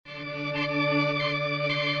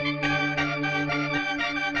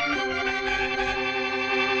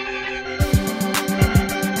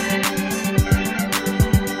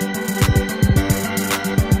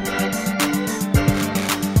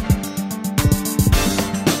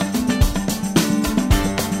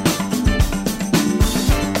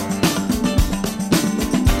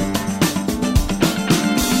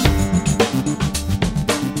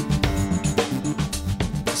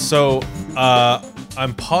So,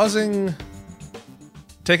 I'm pausing,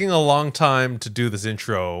 taking a long time to do this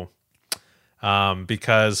intro,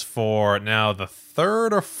 because for now the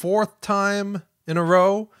third or fourth time in a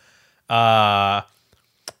row, I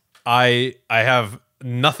have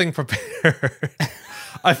nothing prepared.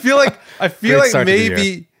 I feel like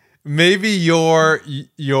maybe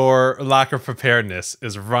your lack of preparedness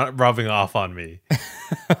is rubbing off on me.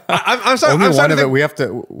 I'm sorry. Only one of it. We have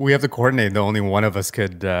to coordinate. The only one of us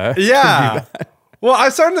could. Yeah. Could do that. Well,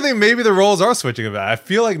 I'm starting to think maybe the roles are switching a bit. I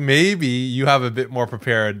feel like maybe you have a bit more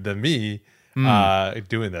prepared than me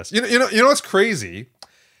doing this. You know what's crazy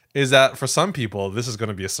is that for some people this is going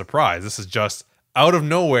to be a surprise. This is just out of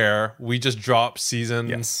nowhere. We just dropped season.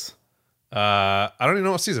 Yes. I don't even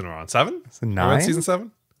know what season we're on. 7? Is it 9? We're on season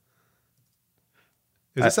 7.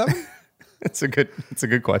 Is it 7? It's a good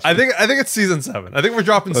question. I think it's season 7. I think we're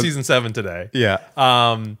dropping season 7 today. Yeah.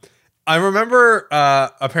 I remember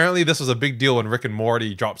apparently this was a big deal when Rick and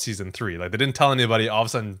Morty dropped season 3. Like they didn't tell anybody. All of a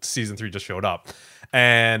sudden, season 3 just showed up,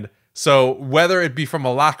 and so whether it be from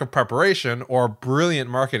a lack of preparation or a brilliant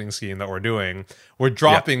marketing scheme that we're doing, we're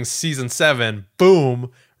dropping season 7.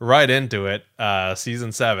 Boom, right into it.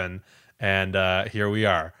 Season 7, and here we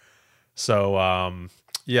are. So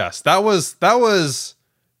yes, that was.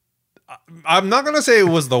 I'm not going to say it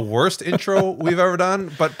was the worst intro we've ever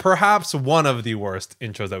done, but perhaps one of the worst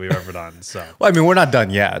intros that we've ever done. So, well, I mean, we're not done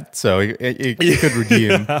yet, so it could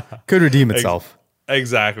redeem itself.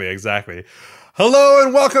 Exactly. Hello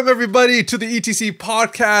and welcome everybody to the ETC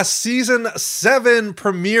Podcast Season 7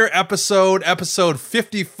 premiere episode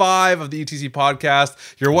 55 of the ETC Podcast,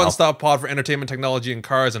 your one-stop pod for entertainment, technology, and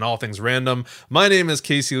cars and all things random. My name is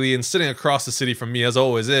Casey Lee, and sitting across the city from me, as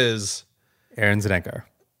always, is Aaron Zdenkar.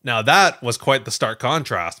 Now that was quite the stark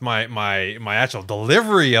contrast. My actual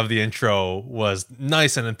delivery of the intro was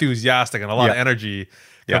nice and enthusiastic and a lot of energy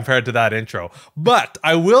compared to that intro. But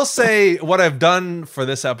I will say what I've done for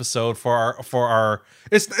this episode for our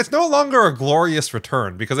it's no longer a glorious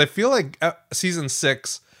return, because I feel like season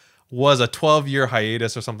 6 was a 12-year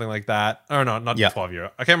hiatus or something like that. Or no, not 12 year.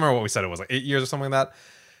 I can't remember what we said it was, like 8 years or something like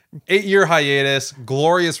that. 8-year hiatus,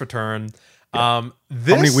 glorious return. How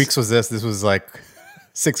many weeks was this? This was like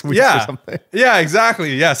 6 weeks or something. Yeah,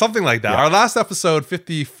 exactly. Yeah, something like that. Our last episode,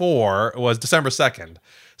 54, was December 2nd.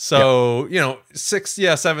 So,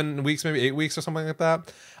 7 weeks, maybe 8 weeks or something like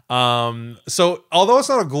that. So, although it's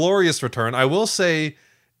not a glorious return, I will say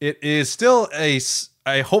it is still a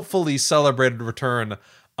hopefully celebrated return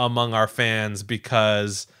among our fans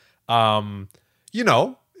because, we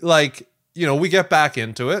get back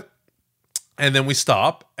into it. And then we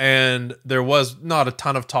stop, and there was not a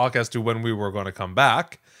ton of talk as to when we were going to come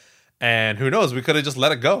back. And who knows? We could have just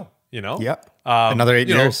let it go, Yep. Another 8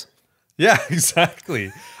 years. Yeah,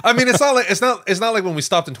 exactly. I mean, it's not like when we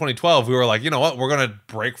stopped in 2012, we were like, you know what, we're going to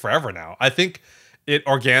break forever now. I think it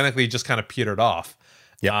organically just kind of petered off.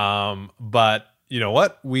 Yeah. But you know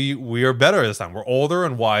what? We are better this time. We're older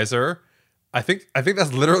and wiser. I think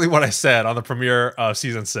that's literally what I said on the premiere of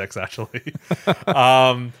season 6, actually.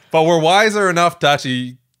 But we're wiser enough to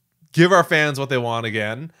actually give our fans what they want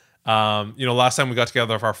again. Last time we got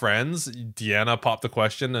together with our friends, Deanna popped the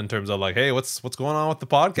question in terms of like, hey, what's going on with the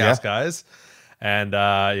podcast, guys? And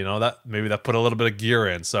that put a little bit of gear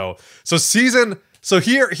in. So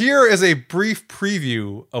here is a brief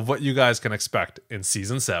preview of what you guys can expect in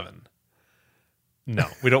season 7. No,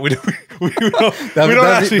 we don't.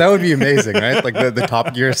 That would be amazing, right? Like the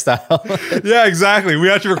Top Gear style. Yeah, exactly. We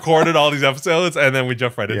actually recorded all these episodes and then we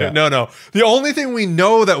jump right into it. No. The only thing we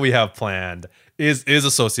know that we have planned is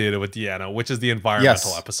associated with Deanna, which is the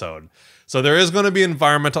environmental episode. So there is going to be an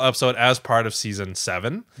environmental episode as part of season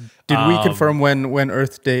 7. Did we confirm when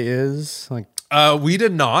Earth Day is? We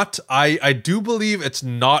did not. I do believe it's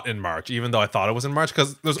not in March, even though I thought it was in March,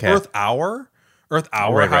 because there's Earth Hour. Earth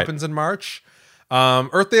Hour happens in March.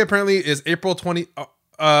 Earth Day apparently is April 20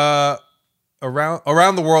 around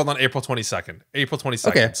the world on April 22nd.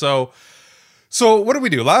 Okay. So what did we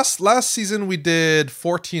do? Last season we did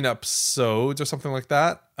 14 episodes or something like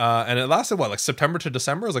that. And it lasted like September to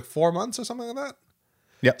December? It was like 4 months or something like that.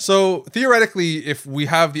 Yeah. So theoretically, if we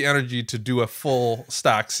have the energy to do a full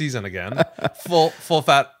stack season again, full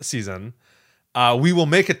fat season, we will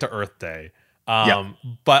make it to Earth Day.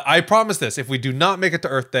 But I promise this, if we do not make it to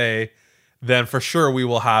Earth Day, then for sure we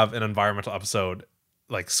will have an environmental episode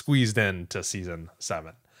like squeezed into season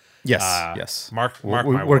 7. Yes. Mark my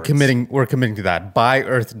we're words. We're committing to that by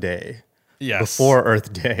Earth Day. Yes. Before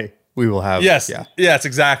Earth Day, we will have. Yes. Yes.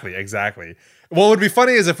 Exactly. What would be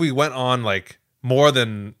funny is if we went on like more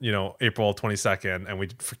than April 22nd, and we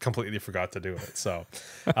completely forgot to do it. So,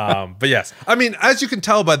 but yes, I mean, as you can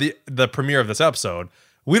tell by the premiere of this episode,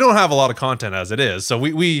 we don't have a lot of content as it is. So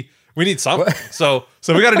we need something. So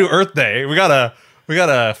we got to do Earth Day. We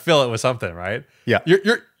gotta fill it with something, right? Yeah.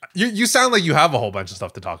 You sound like you have a whole bunch of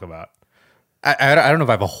stuff to talk about. I don't know if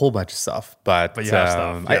I have a whole bunch of stuff, but you have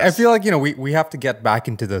stuff. Yes. I feel like we have to get back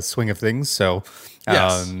into the swing of things. So,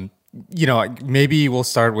 yes. Maybe we'll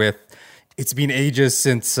start with. It's been ages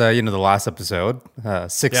since the last episode.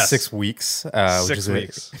 6 weeks. 6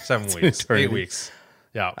 weeks, 7 weeks, 8 weeks.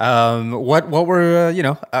 Yeah. What were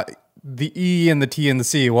the E and the T and the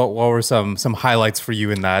C? What were some highlights for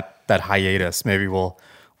you in that hiatus? Maybe we'll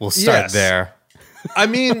start there. I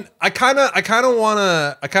mean, I kind of want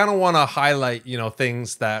to highlight,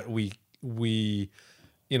 things that we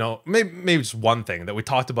maybe just one thing that we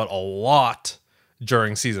talked about a lot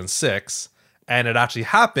during season 6, and it actually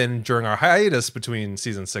happened during our hiatus between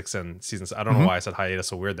season 6 and season 7. I don't know why I said hiatus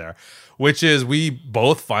so weird there, which is we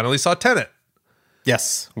both finally saw Tenet.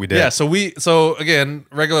 Yes, we did. Yeah, so again,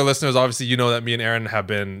 regular listeners, obviously, you know that me and Aaron have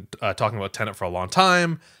been talking about Tenet for a long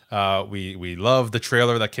time. We love the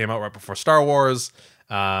trailer that came out right before Star Wars,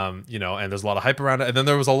 and there's a lot of hype around it. And then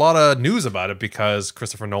there was a lot of news about it because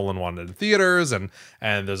Christopher Nolan wanted it in theaters, and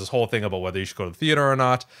there's this whole thing about whether you should go to the theater or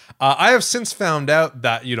not. I have since found out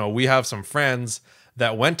that, we have some friends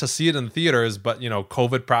that went to see it in theaters, but,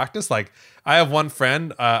 COVID practice. Like, I have one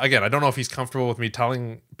friend, again, I don't know if he's comfortable with me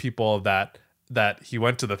telling people that he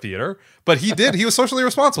went to the theater, but he did. He was socially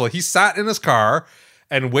responsible. He sat in his car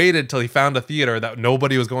and waited till he found a theater that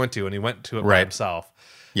nobody was going to, and he went to it by himself.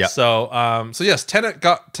 Yeah. So yes,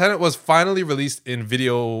 Tenet was finally released in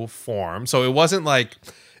video form. So it wasn't like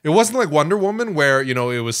Wonder Woman where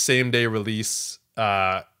it was same day release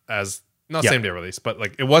same day release, but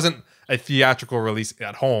like it wasn't a theatrical release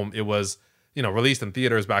at home. It was released in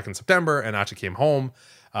theaters back in September and actually came home.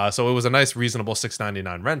 So it was a nice, reasonable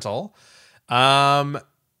 $6.99 rental.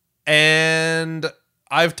 And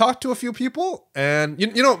I've talked to a few people, and me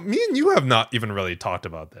and you have not even really talked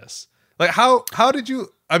about this. Like, how did you?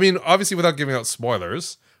 I mean, obviously, without giving out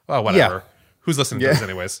spoilers. Well, whatever. Yeah. Who's listening to this,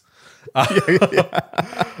 anyways?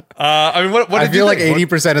 I mean, what? I feel like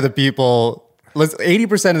 80% of the people.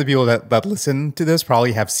 80% of the people that listen to this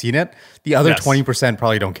probably have seen it. The other 20%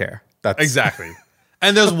 probably don't care. That's exactly.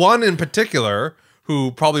 And there's one in particular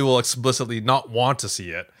who probably will explicitly not want to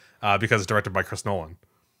see it because it's directed by Chris Nolan.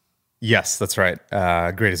 Yes, that's right.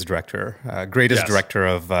 Greatest director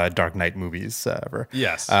of Dark Knight movies ever.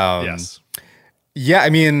 Yes. Yes. Yeah, I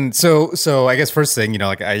mean, so I guess first thing,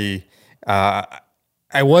 I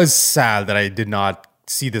was sad that I did not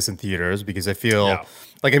see this in theaters because I feel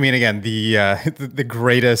like, I mean, again, the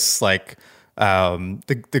greatest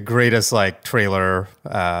the greatest trailer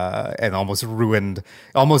and almost ruined,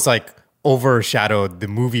 almost overshadowed the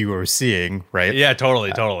movie we were seeing, right? Yeah,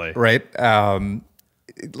 totally. Right. I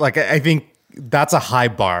think that's a high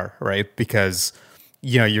bar, right? Because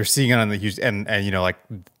you're seeing it on the huge and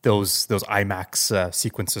those IMAX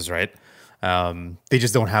sequences, right? They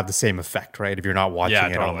just don't have the same effect, right? If you're not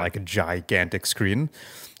watching it on a gigantic screen.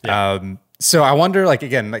 Yeah. So I wonder,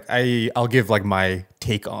 again, I'll give my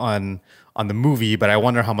take on the movie, but I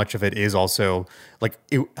wonder how much of it is also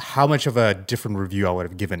how much of a different review I would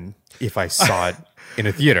have given if I saw it in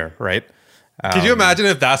a theater, right? Could you imagine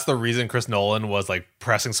if that's the reason Chris Nolan was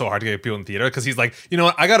pressing so hard to get people in theater? Because he's like,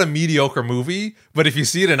 I got a mediocre movie, but if you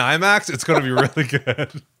see it in IMAX, it's going to be really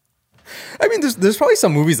good. I mean, there's probably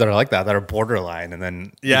some movies that are like that are borderline, and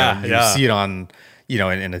then you see it on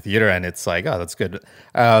in a theater, and it's like, oh, that's good.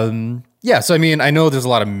 So I mean, I know there's a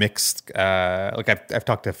lot of mixed. I've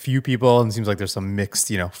talked to a few people, and it seems like there's some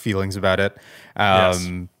mixed feelings about it.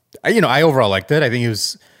 I overall liked it. I think it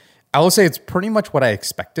was. I will say it's pretty much what I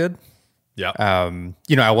expected. Yeah.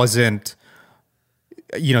 I wasn't,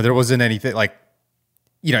 there wasn't anything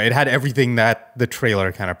it had everything that the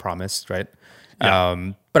trailer kind of promised, right?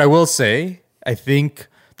 Yeah. But I will say, I think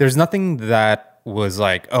there's nothing that was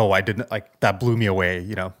oh, I didn't that blew me away,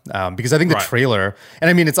 because I think the trailer, and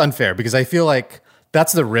I mean, it's unfair because I feel like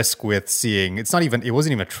that's the risk with seeing, it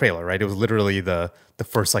wasn't even a trailer, right? It was literally the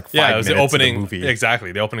first 5 minutes it was the opening, of the movie.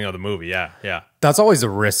 Exactly, the opening of the movie. Yeah. That's always a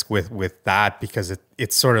risk with that because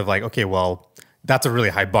it's sort of okay, well, that's a really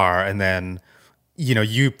high bar, and then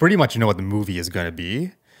you pretty much know what the movie is going to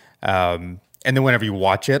be, and then whenever you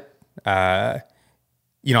watch it,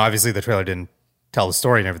 obviously the trailer didn't tell the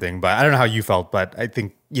story and everything, but I don't know how you felt, but I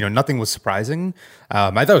think nothing was surprising. I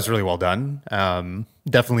thought it was really well done.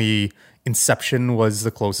 Definitely, Inception was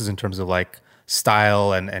the closest in terms of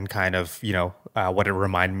style and kind of what it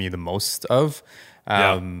reminded me the most of.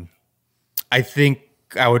 I think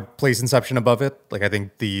I would place Inception above it. Like I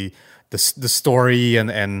think the story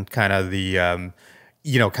and kind of the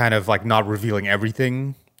kind of like not revealing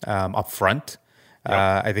everything up front.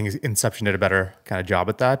 I think Inception did a better kind of job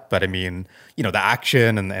at that. But I mean, the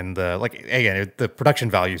action and the like again, the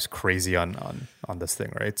production value is crazy on this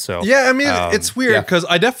thing, right? So yeah, I mean, it's weird because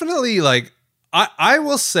I definitely like. I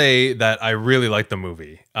will say that I really like the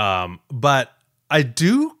movie, but I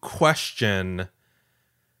do question.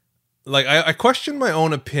 Like I question my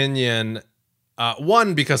own opinion.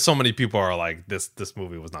 One, because so many people are like, this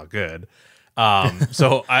movie was not good.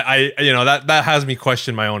 So I that has me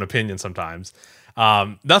question my own opinion sometimes.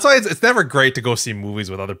 That's why it's never great to go see movies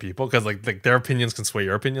with other people because like their opinions can sway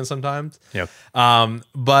your opinion sometimes. Yep.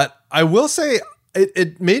 But I will say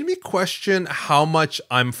it made me question how much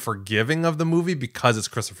I'm forgiving of the movie because it's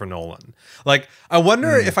Christopher Nolan. Like I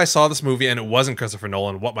wonder if I saw this movie and it wasn't Christopher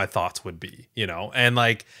Nolan, what my thoughts would be, and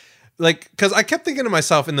like because I kept thinking to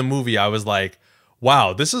myself in the movie, I was like,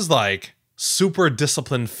 wow, this is like super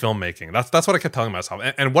disciplined filmmaking. That's what I kept telling myself.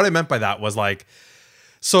 And what I meant by that was like,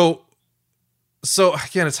 so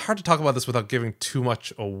again, it's hard to talk about this without giving too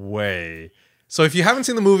much away. So if you haven't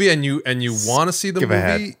seen the movie and you want to see the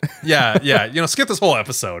movie, yeah, skip this whole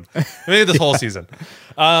episode, maybe this whole season.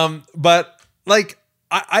 But like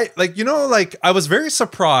I like I was very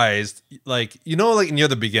surprised, like near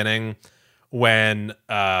the beginning when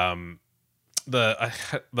the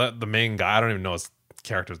main guy, I don't even know his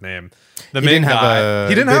character's name. He didn't have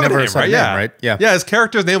a name, right? Yeah, right. Yeah, his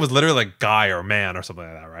character's name was literally like Guy or Man or something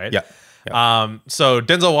like that, right? Yeah. So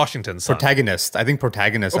Denzel Washington's son. Protagonist. I think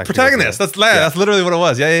protagonist. Protagonist. That's literally what it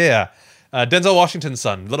was. Yeah. Denzel Washington's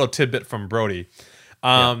son. Little tidbit from Brody.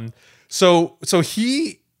 So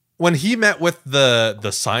when he met with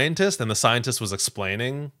the scientist and the scientist was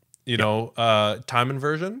explaining, time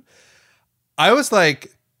inversion, I was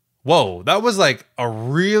like, whoa, that was like a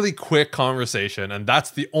really quick conversation, and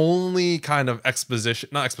that's the only kind of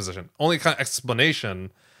only kind of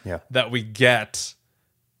explanation that we get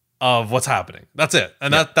of what's happening. That's it.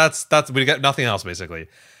 And that's we get nothing else basically.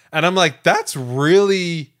 And I'm like, that's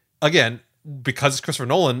really, again, because it's Christopher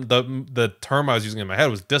Nolan, the term I was using in my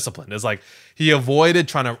head was disciplined. It's like he avoided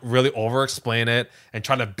trying to really over explain it and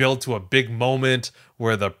trying to build to a big moment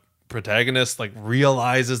where the protagonist like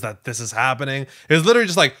realizes that this is happening. It's literally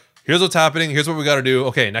just like, here's what's happening, here's what we got to do,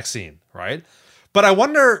 okay, next scene, right? But I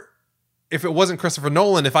wonder if it wasn't Christopher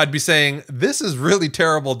Nolan, if I'd be saying, this is really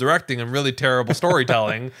terrible directing and really terrible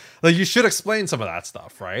storytelling. Like, you should explain some of that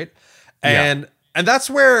stuff, right? And that's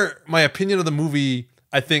where my opinion of the movie,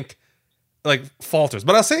 I think, like, falters.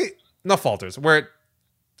 But I'll say, not falters, where it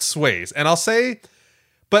sways. And I'll say,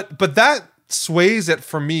 but that sways it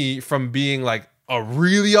for me from being, like, a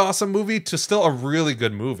really awesome movie to still a really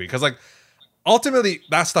good movie. Because, like, ultimately,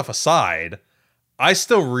 that stuff aside, I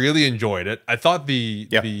still really enjoyed it. I thought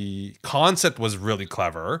the concept was really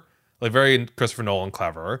clever, like very Christopher Nolan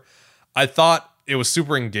clever. I thought it was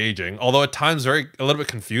super engaging, although at times a little bit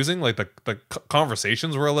confusing. Like the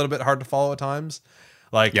conversations were a little bit hard to follow at times.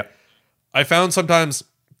 Like I found sometimes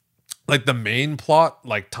like the main plot,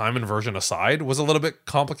 like time inversion aside, was a little bit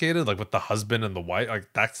complicated, like with the husband and the wife,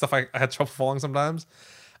 like that stuff I had trouble following sometimes.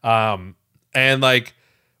 And like,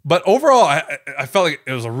 but overall, I felt like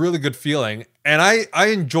it was a really good feeling. And I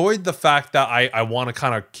enjoyed the fact that I want to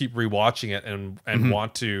kind of keep rewatching it and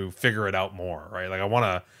want to figure it out more, right? Like I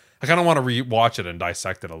kind of want to rewatch it and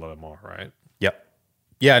dissect it a little more, right? Yep.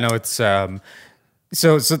 Yeah, no, it's so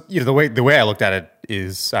the way I looked at it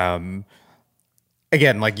is again,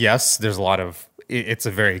 like, yes, there's a lot of it's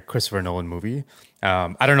a very Christopher Nolan movie.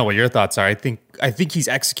 I don't know what your thoughts are. I think he's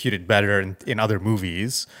executed better in other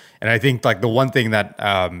movies, and I think like the one thing that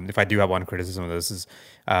if I do have one criticism of this is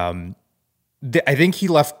I think he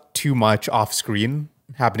left too much off screen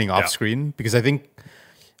happening off screen, because I think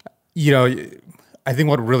I think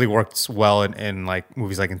what really works well in like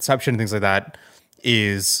movies like Inception and things like that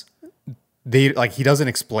is he doesn't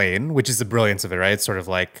explain, which is the brilliance of it, right? It's sort of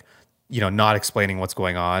like not explaining what's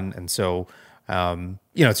going on, and so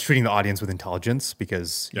it's treating the audience with intelligence,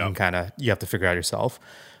 because you have to figure out yourself.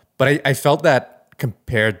 But I felt that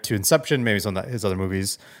compared to Inception, maybe some of his other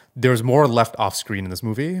movies, there was more left off screen in this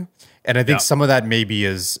movie, and I think some of that maybe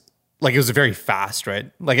is like it was very fast,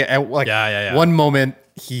 right? One moment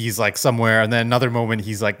he's like somewhere, and then another moment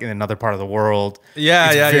he's like in another part of the world.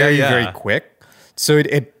 Very quick. So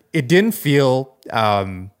it didn't feel.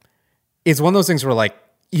 It's one of those things where like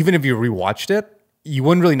even if you rewatched it, you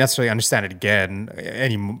wouldn't really necessarily understand it again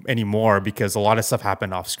anymore, because a lot of stuff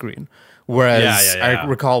happened off screen. Whereas I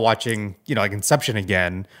recall watching, like Inception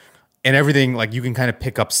again, and everything, like you can kind of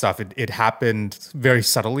pick up stuff. It happened very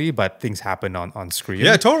subtly, but things happened on screen.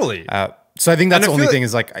 Yeah, totally. So I think that's And I the only feel thing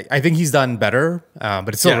is like I think he's done better, but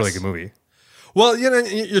it's still a really Yes. good movie. Well, you know,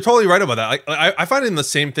 you're totally right about that. Like, I find him the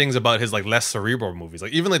same things about his like less cerebral movies.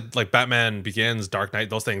 Like even like Batman Begins, Dark Knight,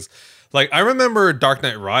 those things. Like I remember Dark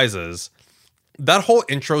Knight Rises, that whole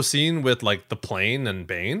intro scene with like the plane and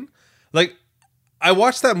Bane. Like I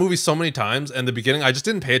watched that movie so many times, and the beginning I just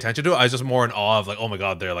didn't pay attention to it. I was just more in awe of like, oh my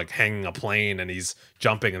god, they're like hanging a plane and he's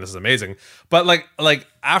jumping and this is amazing. But like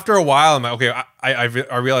after a while, I'm like, okay, I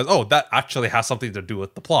realized, oh, that actually has something to do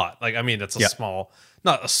with the plot. Like I mean, it's a small,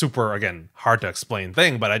 not a super again hard to explain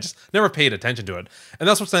thing, but I just never paid attention to it, and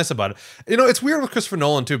that's what's nice about it. You know, it's weird with Christopher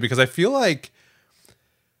Nolan too because I feel like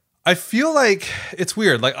it's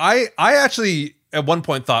weird. Like I actually at one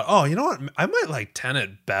point thought, oh, you know what, I might like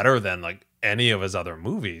Tenet better than like any of his other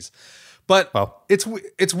movies, but Well, it's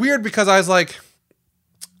weird because I was like,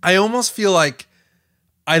 I almost feel like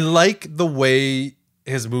I like the way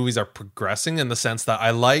his movies are progressing in the sense that I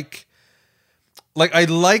like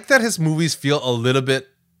that his movies feel a little bit,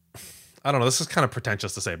 I don't know, this is kind of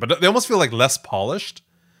pretentious to say, but they almost feel like less polished.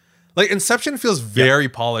 Like Inception feels very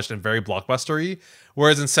polished and very blockbustery,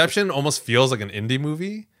 whereas Inception almost feels like an indie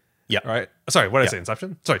movie. Yeah. Right. Sorry, what did I say?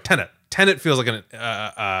 Inception? Sorry, Tenet. Tenet feels like an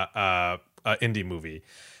indie movie,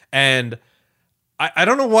 and I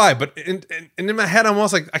don't know why, but in my head, I'm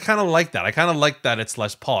almost like I kind of like that. I kind of like that it's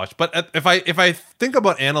less polished. But if I think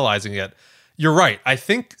about analyzing it, you're right. I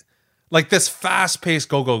think like this fast paced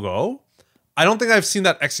go go go. I don't think I've seen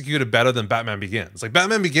that executed better than Batman Begins. Like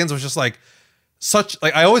Batman Begins was just like such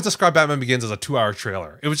like I always describe Batman Begins as a 2-hour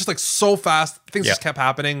trailer. It was just like so fast. Things just kept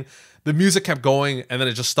happening. The music kept going, and then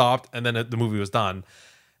it just stopped, and then the movie was done.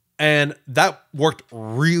 And that worked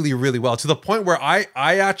really, really well to the point where I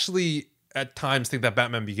actually at times think that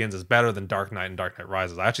Batman Begins is better than Dark Knight and Dark Knight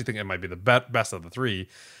Rises. I actually think it might be the best of the three.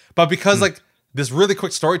 But because like this really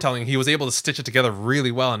quick storytelling, he was able to stitch it together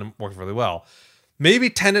really well and it worked really well. Maybe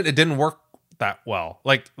Tenet, it didn't work that well.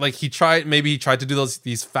 Like he tried to do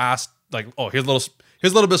these fast, like, oh, here's a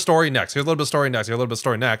little bit of story next. Here's a little bit of story next. Here's a little bit of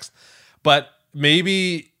story next. But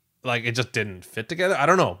maybe like it just didn't fit together. I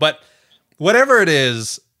don't know. But whatever it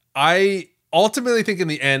is, I ultimately think in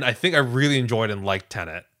the end, I think I really enjoyed and liked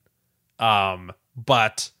Tenet.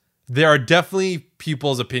 But there are definitely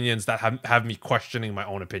people's opinions that have me questioning my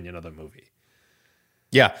own opinion of the movie.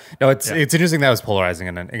 Yeah, no, it's interesting that was polarizing,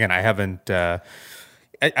 and again, I haven't, I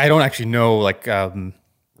don't actually know like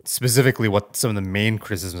specifically what some of the main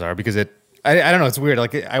criticisms are because I don't know, it's weird.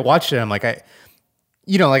 Like I watched it, and I'm like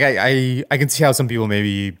I can see how some people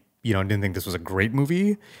maybe didn't think this was a great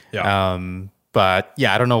movie. Yeah. But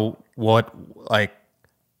yeah, I don't know what like.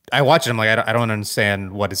 I watch it. I'm like, I don't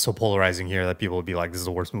understand what is so polarizing here that people would be like, this is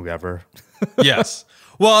the worst movie ever. Yes.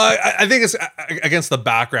 Well, I think it's against the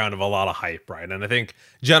background of a lot of hype, right? And I think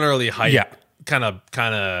generally hype kind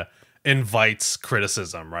of invites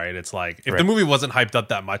criticism, right? It's like if the movie wasn't hyped up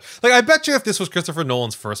that much, like I bet you if this was Christopher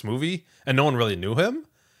Nolan's first movie and no one really knew him,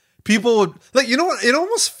 people would like, you know what? It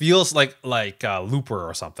almost feels like Looper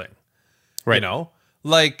or something, Right?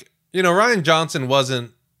 Ryan Johnson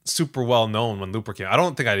wasn't super well known when Looper came out. I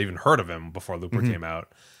don't think I'd even heard of him before Looper came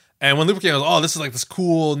out. And when Looper came out, I was, oh, this is like this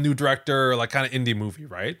cool new director, like kind of indie movie,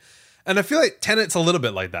 right? And I feel like Tenet's a little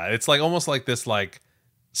bit like that. It's like almost like this like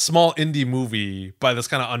small indie movie by this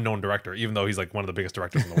kind of unknown director, even though he's like one of the biggest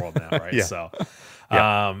directors in the world now, right? So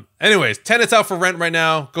anyways, Tenet's out for rent right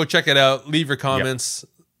now. Go check it out. Leave your comments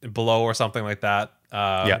below or something like that.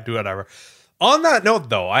 Do whatever. On that note,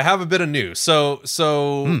 though, I have a bit of news. So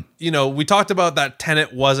we talked about that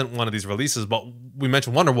Tenet wasn't one of these releases, but we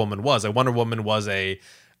mentioned Wonder Woman was. Wonder Woman was a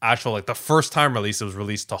actual, like, the first time release, it was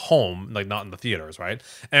released to home, like, not in the theaters, right?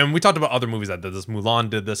 And we talked about other movies that did this.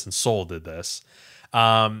 Mulan did this and Soul did this.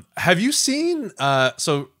 Have you seen,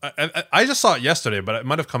 so I just saw it yesterday, but it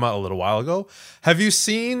might have come out a little while ago. Have you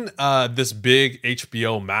seen this big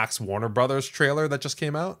HBO Max Warner Brothers trailer that just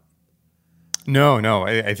came out? No.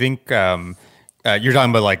 I think you're talking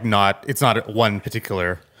about like it's not one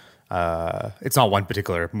particular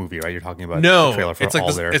movie, right? You're talking about no a trailer for it's like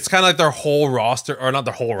all their. It's kind of like their whole roster, or not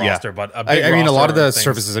their whole roster, but a big I mean, a lot of the things.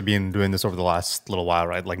 services have been doing this over the last little while,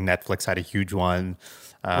 right? Like Netflix had a huge one,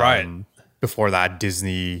 right? Before that,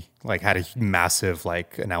 Disney like had a massive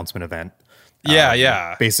like announcement event.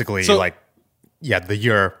 Basically, the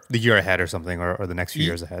year ahead or something, or the next few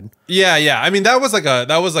years ahead. Yeah. I mean, that was like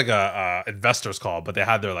a investors call, but they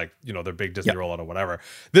had their their big Disney rollout or whatever.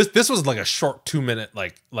 This was like a short 2-minute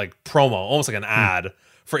like promo, almost like an ad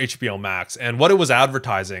for HBO Max. And what it was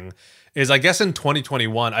advertising is, I guess in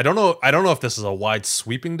 2021, I don't know if this is a wide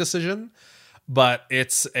sweeping decision, but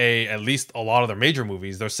it's at least a lot of their major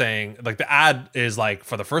movies. They're saying like the ad is like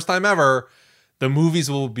for the first time ever, the movies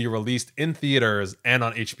will be released in theaters and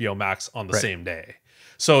on HBO Max on the same day.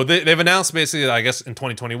 So they've announced basically, I guess in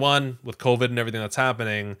 2021 with COVID and everything that's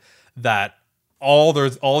happening, that all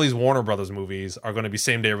these Warner Brothers movies are going to be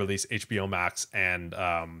same day release HBO Max and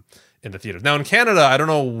in the theaters. Now in Canada, I don't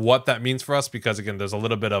know what that means for us because again, there's a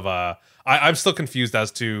little bit of I'm still confused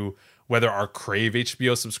as to whether our Crave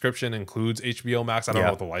HBO subscription includes HBO Max. I don't know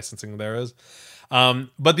what the licensing there is.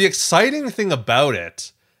 But the exciting thing about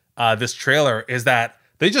it, this trailer, is that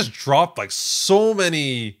they just dropped like so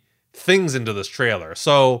many things into this trailer.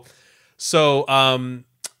 So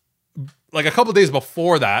like a couple days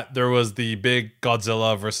before that, there was the big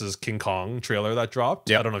Godzilla versus King Kong trailer that dropped.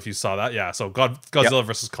 I don't know if you saw that. Yeah, so Godzilla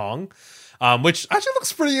versus Kong, which actually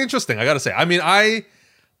looks pretty interesting, I gotta say. I mean, I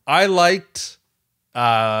liked,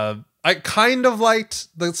 I kind of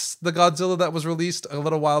liked the Godzilla that was released a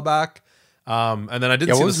little while back, and then I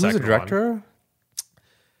didn't see the second one. Who's the director?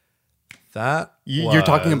 That you're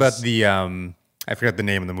talking about the I forgot the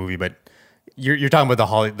name of the movie, but you're talking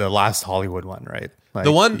about the last Hollywood one, right? Like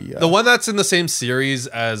the one that's in the same series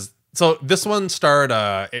as. So this one starred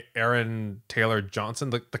Aaron Taylor Johnson,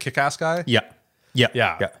 the Kick-Ass guy.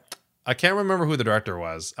 Yeah. I can't remember who the director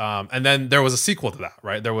was. And then there was a sequel to that,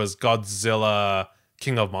 right? There was Godzilla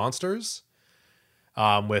King of Monsters,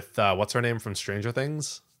 with what's her name from Stranger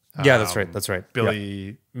Things? Yeah, that's right. That's right.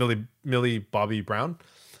 Millie Bobby Brown.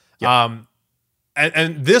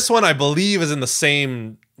 And this one I believe is in the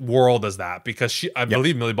same world as that because I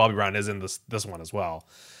believe Millie Bobby Brown is in this one as well.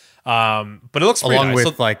 But it looks pretty along nice.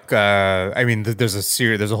 with I mean,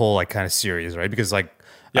 there's a whole like kind of series, right? Because like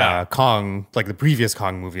Kong, like the previous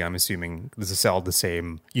Kong movie, I'm assuming this is all the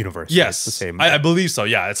same universe. Yes, right? The same. I believe so.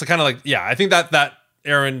 Yeah, it's kind of like I think that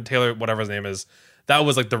Aaron Taylor, whatever his name is, that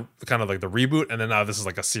was like the kind of like the reboot, and then now this is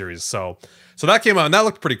like a series. So that came out and that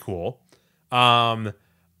looked pretty cool.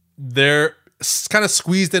 They're kind of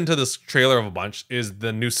squeezed into this trailer of a bunch is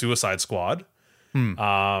the new Suicide Squad.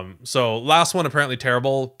 So last one apparently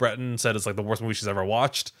terrible. Breton said it's like the worst movie she's ever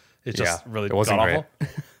watched. It just really it wasn't awful.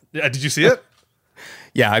 Yeah, did you see it?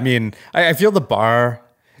 Yeah, I mean, I feel the bar.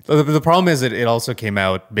 The problem is that it also came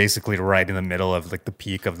out basically right in the middle of like the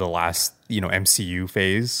peak of the last MCU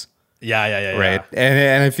phase. Yeah. Right,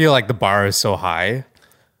 and I feel like the bar is so high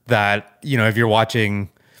that if you're watching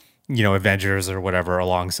Avengers or whatever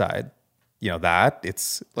alongside that,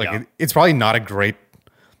 it's like it's probably not a great.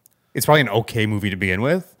 It's probably an okay movie to begin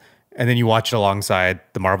with, and then you watch it alongside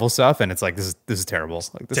the Marvel stuff, and it's like this is terrible.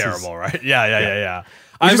 Like this terrible, right? Yeah.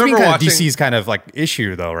 I remember watching DC's kind of like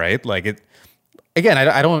issue though, right? Like it. Again,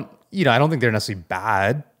 I don't think they're necessarily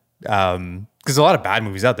bad, because a lot of bad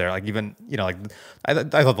movies out there. Like even like I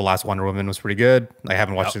thought the last Wonder Woman was pretty good. I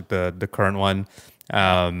haven't watched the current one,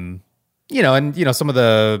 and some of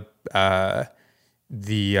the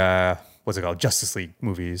what's it called, Justice League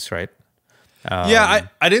movies, right?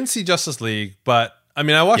 I didn't see Justice League, but I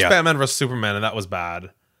mean I watched Batman vs Superman and that was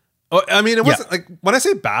bad. Oh, I mean it wasn't like when I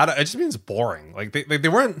say bad, it just means boring. Like they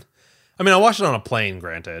weren't. I mean I watched it on a plane,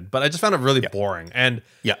 granted, but I just found it really boring. And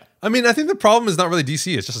I mean I think the problem is not really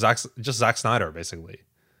DC. It's just Zack Snyder basically,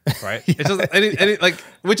 right? It's just any like,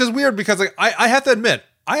 which is weird because like I have to admit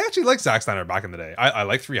I actually liked Zack Snyder back in the day. I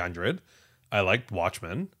liked 300. I liked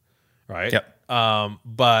Watchmen, right?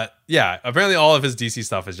 But yeah, apparently all of his DC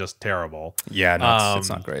stuff is just terrible. Yeah, no, it's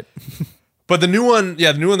not great. But the new one,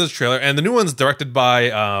 this trailer, and the new one's directed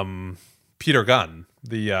by Peter Gunn,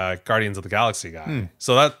 the Guardians of the Galaxy guy.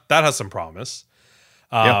 So that has some promise.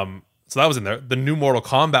 So that was in there. The new Mortal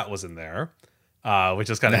Kombat was in there, which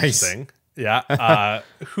is kind of interesting. Yeah.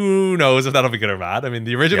 Who knows if that'll be good or bad? I mean,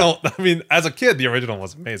 the original. I mean, as a kid, the original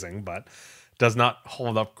was amazing, but does not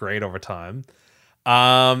hold up great over time.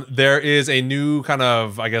 There is a new kind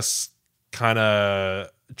of, I guess, kind of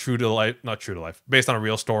not true to life, based on a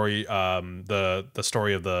real story. The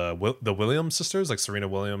story of the Williams sisters, like Serena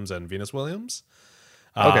Williams and Venus Williams.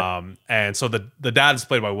 And so the dad is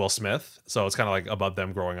played by Will Smith, so it's kind of like about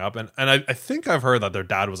them growing up, and I think I've heard that their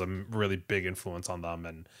dad was a really big influence on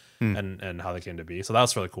them and how they came to be. So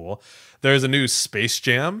that's really cool. There's a new Space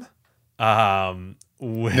Jam.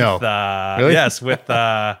 With really? Yes, with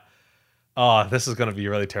oh, this is gonna be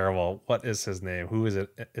really terrible. What is his name? Who is it?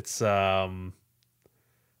 It's oh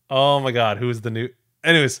my god, who is the new?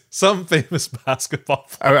 Anyways, some famous basketball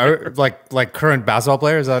player. Like current basketball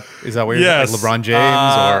player? Is that what you're like LeBron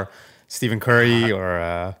James or Stephen Curry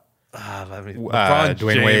or LeBron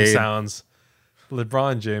Dwayne James Wade?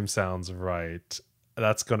 LeBron James sounds right.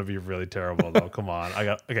 That's gonna be really terrible though. Come on.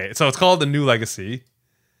 Okay, so it's called The New Legacy.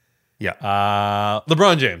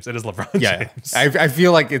 LeBron James. It is LeBron Yeah, James. I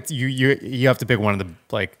feel like it's you have to pick one of the,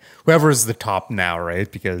 like, whoever's the top now,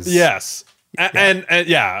 right? Because Yes. And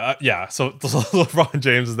yeah. So LeBron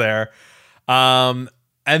James is there. And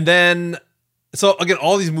then, so again,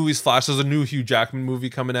 all these movies flash. There's a new Hugh Jackman movie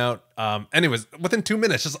coming out. Anyways, within 2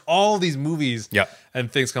 minutes, just all these movies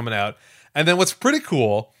and things coming out. And then what's pretty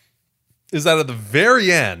cool is that at the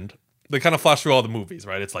very end, they kind of flash through all the movies,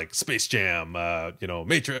 right? It's like Space Jam,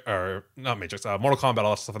 Matrix, or not Matrix, Mortal Kombat,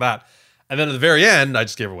 all that stuff like that. And then at the very end, I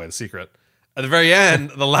just gave away the secret. At the very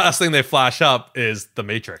end, the last thing they flash up is the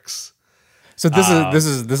Matrix. So this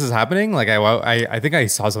is happening. Like I think I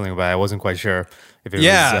saw something about it. I wasn't quite sure if it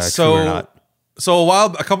was true or not. So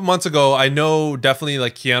a couple months ago, I know definitely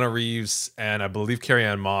like Keanu Reeves and I believe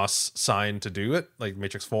Carrie-Anne Moss signed to do it, like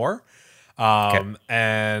Matrix 4.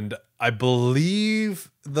 And I believe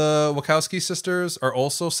the Wachowski sisters are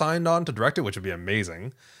also signed on to direct it, which would be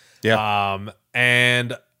amazing. Yeah.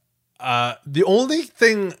 And the only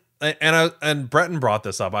thing, and Breton brought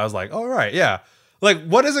this up, I was like, all right, yeah. Like,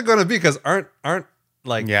 what is it going to be? Because aren't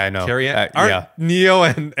like, yeah, I know. Aren't Neo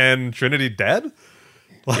and Trinity dead?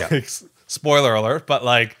 Like, spoiler alert, but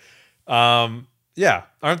like, yeah,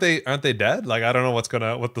 aren't they dead? Like, I don't know what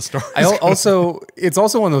the story is. It's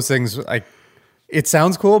also one of those things, like, it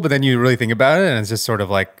sounds cool, but then you really think about it and it's just sort of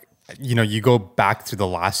like, you go back through the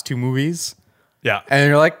last two movies. Yeah. And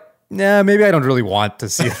you're like, nah, maybe I don't really want to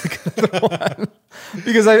see the one.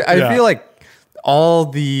 Because I feel like all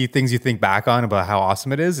the things you think back on about how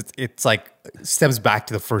awesome it is, it's like stems back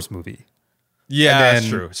to the first movie. Yeah,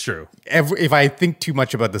 it's true. If I think too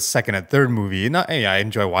much about the second and third movie, I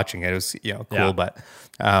enjoy watching it. It was cool, but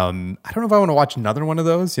I don't know if I want to watch another one of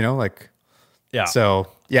those. Like, yeah. So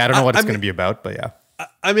yeah, I don't know what it's going to be about, but yeah.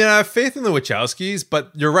 I mean, I have faith in the Wachowskis, but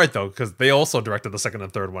you're right though, because they also directed the second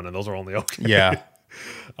and third one, and those are only okay. Yeah.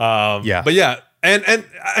 Yeah. But yeah, and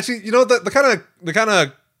actually, the kind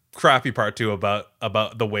of crappy part too about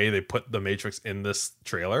the way they put the Matrix in this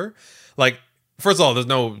trailer. Like, first of all, there's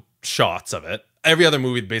no shots of it. Every other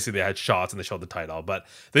movie, basically, they had shots and they showed the title, but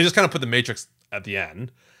they just kind of put the Matrix at the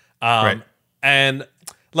end. Right. And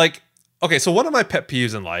like, okay, so one of my pet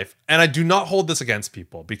peeves in life, and I do not hold this against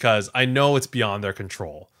people because I know it's beyond their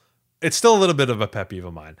control. It's still a little bit of a pet peeve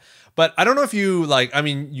of mine. But I don't know if you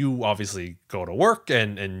you obviously go to work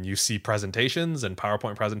and you see presentations and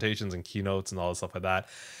PowerPoint presentations and keynotes and all this stuff like that.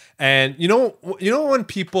 And you know when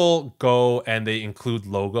people go and they include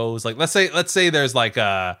logos, like let's say there's like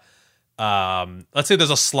let's say there's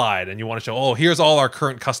a slide and you want to show, oh, here's all our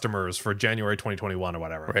current customers for January 2021 or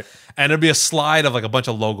whatever. Right. And it'll be a slide of like a bunch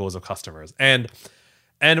of logos of customers. And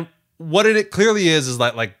what it clearly is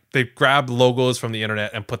like they grabbed logos from the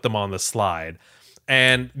internet and put them on the slide.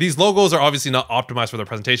 And these logos are obviously not optimized for their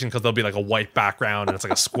presentation because they'll be like a white background and it's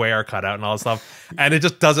like a square cut out and all that stuff. And it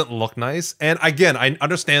just doesn't look nice. And again, I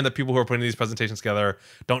understand that people who are putting these presentations together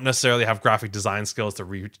don't necessarily have graphic design skills to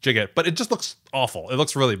rejig it, but it just looks awful. It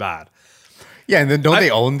looks really bad. Yeah, and then they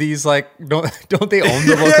own these, like, don't they own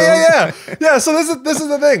the logos? Yeah. So this is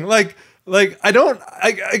the thing. Like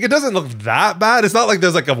it doesn't look that bad. It's not like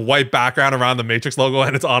there's like a white background around the Matrix logo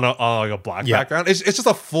and it's on like a black background. It's just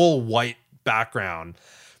a full white background.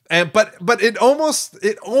 And but it almost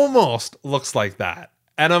looks like that.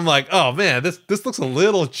 And I'm like, oh man, this looks a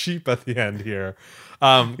little cheap at the end here.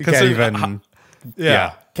 Can't even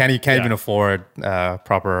even afford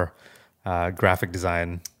proper graphic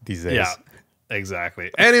design these days. Yeah. Exactly.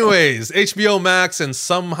 Anyways, HBO Max and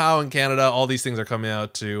somehow in Canada, all these things are coming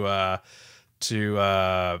out to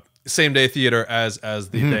same day theater as the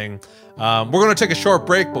thing. We're going to take a short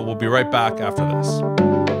break, but we'll be right back after this.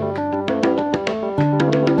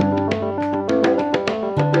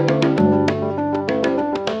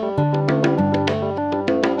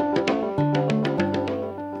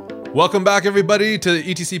 Welcome back, everybody, to the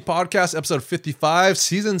ETC Podcast, episode 55,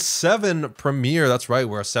 season 7 premiere. That's right,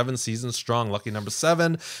 we're a 7 seasons strong, lucky number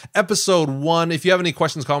 7, episode 1. If you have any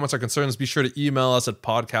questions, comments, or concerns, be sure to email us at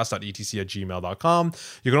podcast.etc@gmail.com.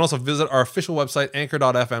 You can also visit our official website,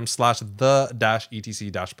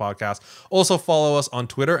 anchor.fm/the-etc-podcast. Also follow us on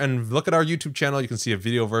Twitter and look at our YouTube channel. You can see a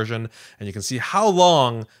video version and you can see how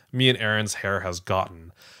long me and Aaron's hair has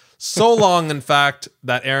gotten. So long, in fact,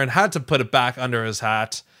 that Aaron had to put it back under his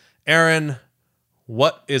hat. Aaron,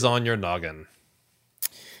 what is on your noggin?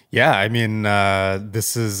 Yeah, I mean,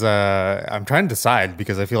 this is, I'm trying to decide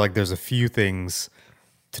because I feel like there's a few things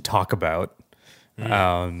to talk about.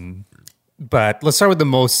 But let's start with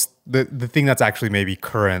the thing that's actually maybe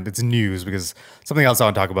current. It's news, because something else I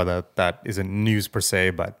want to talk about that isn't news per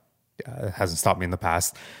se, but hasn't stopped me in the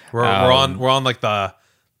past. We're on like the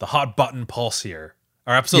hot button pulse here.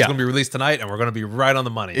 Our episode's Yeah. going to be released tonight, and we're going to be right on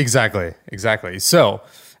the money. Exactly. So,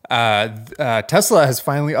 Tesla has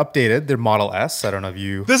finally updated their Model S. I don't know if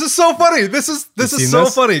you. This is so funny. This is seen so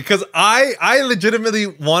this? funny because I legitimately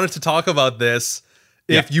wanted to talk about this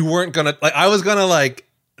if you weren't gonna like. I was gonna like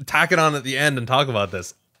tack it on at the end and talk about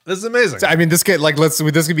this. This is amazing. I mean, this could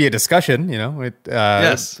this could be a discussion. You know,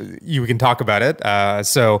 Yes. we can talk about it.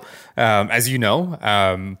 So, as you know,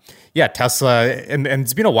 Tesla, and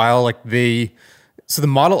it's been a while. So the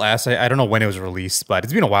Model S, I don't know when it was released, but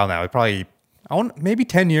it's been a while now. It probably maybe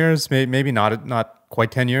 10 years, maybe not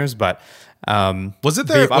quite 10 years, but Was it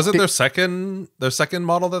their second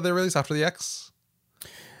model that they released after the X?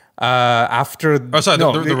 After Oh, sorry,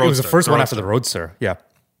 no, the it was the Roadster, first the one Roadster. after the Roadster. Yeah.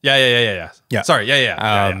 Yeah. Sorry,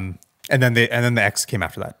 yeah. And then the X came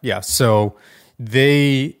after that. Yeah. So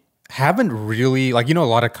they haven't really, like, you know, a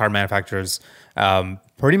lot of car manufacturers,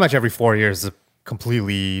 pretty much every 4 years, a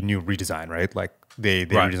completely new redesign, right? Like they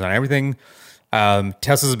Right. redesign everything.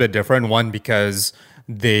 Tesla's a bit different. One, because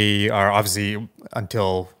they are obviously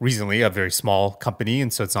until recently a very small company,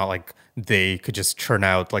 and so it's not like they could just churn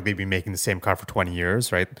out, like they've been making the same car for 20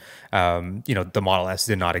 years, right? You know, the Model S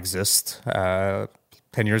did not exist 10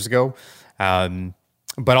 years ago.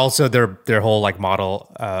 But also their whole like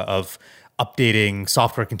model of updating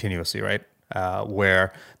software continuously, right?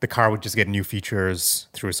 Where the car would just get new features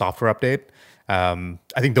through a software update.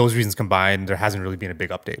 I think those reasons combined, there hasn't really been a big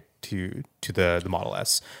update to the Model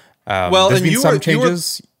S. Well, there's and been some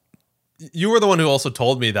changes. You were the one who also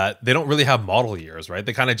told me that they don't really have model years, right?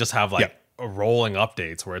 They kind of just have like rolling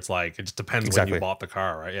updates where it's like it just depends Exactly. when you bought the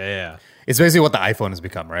car, right? Yeah. It's basically what the iPhone has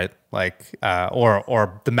become, right? Like,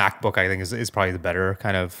 or the MacBook, I think is probably the better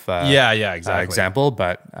kind of Exactly. example.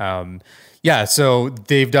 But so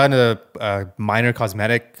they've done a minor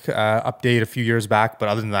cosmetic update a few years back, but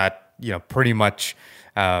other than that, you know, pretty much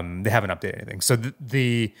they haven't updated anything. So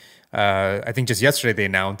I think just yesterday they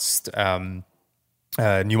announced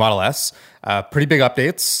new Model S, pretty big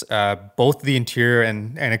updates, both the interior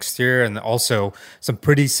and exterior, and also some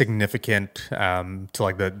pretty significant to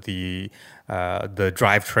like the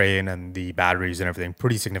drivetrain and the batteries and everything.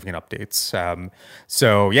 Pretty significant updates.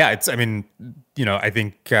 So yeah, I mean, you know, I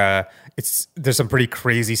think there's some pretty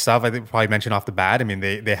crazy stuff. I think probably mentioned off the bat. I mean,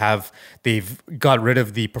 they've got rid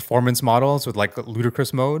of the performance models with like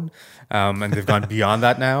ludicrous mode, and they've gone beyond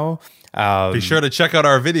that now. Be sure to check out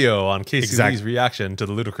our video on Casey Exact- Lee's reaction to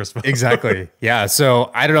the ludicrous mode. Exactly. Yeah.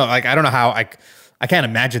 So I don't know. Like, I don't know how I can't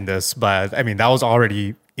imagine this, but I mean, that was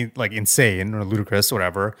already like insane or ludicrous,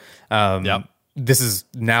 whatever. Yep. This is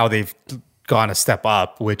now they've gone a step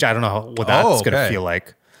up, which I don't know what that's going to feel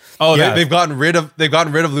like. Oh, Yeah. they've gotten rid of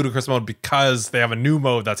ludicrous mode because they have a new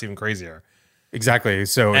mode that's even crazier. Exactly.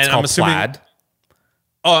 So it's And I'm called assuming- Plaid.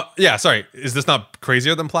 Oh, yeah. Sorry, is this not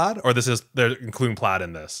crazier than Plaid, or they're including Plaid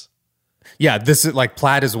in this? Yeah. This is like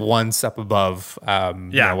Plaid is one step above, you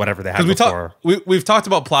know, whatever they had 'Cause before. we've talked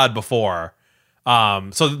about Plaid before,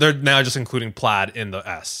 so they're now just including Plaid in the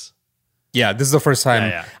S. Yeah, this is the first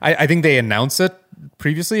time. Yeah. I think they announced it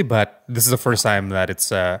previously, but this is the first time that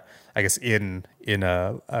it's, I guess, in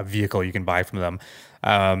a vehicle you can buy from them.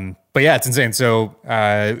 But yeah, it's insane. So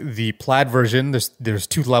the Plaid version, there's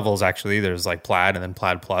two levels actually. There's like Plaid and then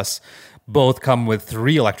Plaid Plus. Both come with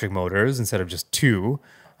 3 electric motors instead of just 2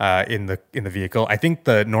 in the vehicle. I think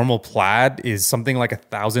the normal Plaid is something like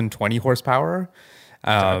 1,020 horsepower.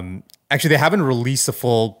 Actually, they haven't released the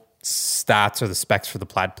full stats or the specs for the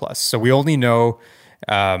Plaid Plus, so we only know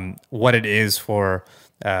what it is for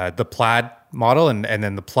the Plaid model, and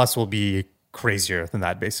then the Plus will be crazier than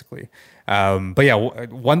that, basically. But yeah,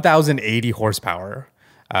 1,080 horsepower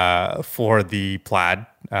for the Plaid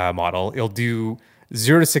model. It'll do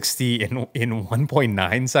 0 to 60 in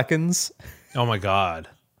 1.9 seconds. Oh my god!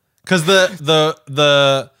 Because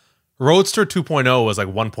the Roadster 2.0 was like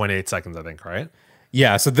 1.8 seconds, I think, right?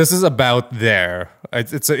 Yeah, so this is about there.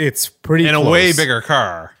 It's pretty In a close. way bigger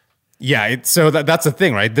car. Yeah, so that's the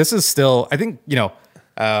thing, right? This is still, I think, you know,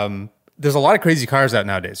 there's a lot of crazy cars out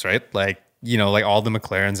nowadays, right? Like, you know, like all the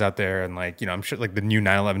McLarens out there, and like, you know, I'm sure like the new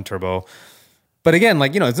 911 Turbo. But again,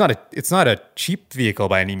 like, you know, it's not a cheap vehicle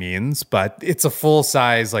by any means, but it's a full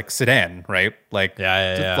size like sedan, right? Like,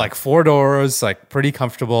 Yeah. like 4 doors, like pretty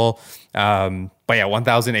comfortable. But yeah,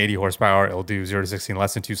 1,080 horsepower. It'll do 0 to 60 in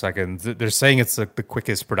less than 2 seconds. They're saying it's like the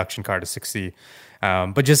quickest production car to 60.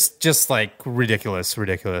 But just like ridiculous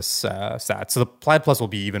stats. So the Plaid Plus will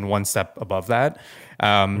be even one step above that.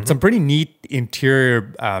 Some pretty neat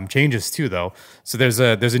interior changes too, though. So there's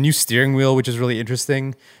a new steering wheel, which is really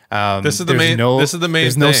interesting. This is the main. This is the main.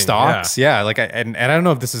 There's thing. no stocks. Yeah, like and I don't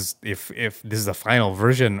know if this is if this is the final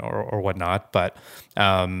version or whatnot, but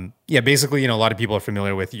yeah, basically, a lot of people are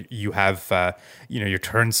familiar with you have your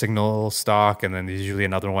turn signal stock, and then there's usually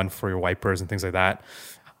another one for your wipers and things like that.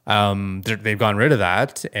 They've gotten rid of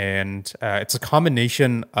that, and it's a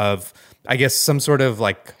combination of, I guess, some sort of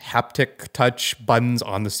like haptic touch buttons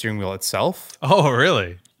on the steering wheel itself. Oh,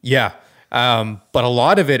 really? Yeah, but a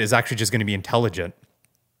lot of it is actually just going to be intelligent.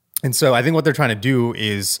 And so I think what they're trying to do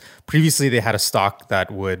is, previously they had a stock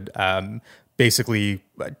that would basically,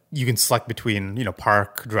 you can select between,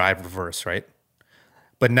 park, drive, reverse, right?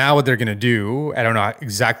 But now what they're going to do, I don't know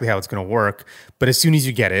exactly how it's going to work, but as soon as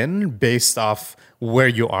you get in, based off where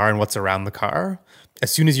you are and what's around the car,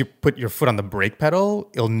 as soon as you put your foot on the brake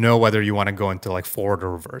pedal, it'll know whether you want to go into like forward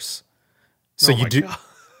or reverse. So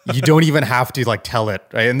you don't even have to like tell it,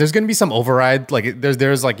 right? And there's going to be some override, like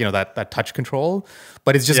there's like, that touch control,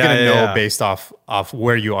 but it's just going to know based off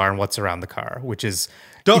where you are and what's around the car, which is,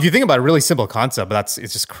 if you think about it, a really simple concept, but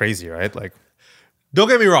it's just crazy, right? Like, don't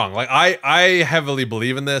get me wrong. Like I heavily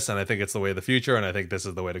believe in this, and I think it's the way of the future, and I think this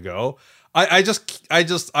is the way to go. I'm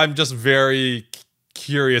just very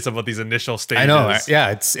curious about these initial stages. I know.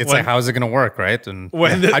 Yeah, it's like, how is it going to work, right? And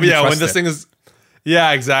when this thing is,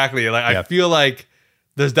 yeah, exactly. Like I feel like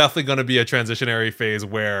there's definitely going to be a transitionary phase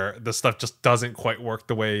where the stuff just doesn't quite work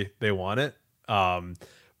the way they want it.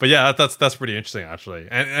 But yeah, that's pretty interesting actually,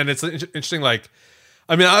 and it's interesting. Like,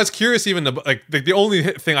 I mean, I was curious even the only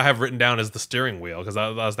thing I have written down is the steering wheel, because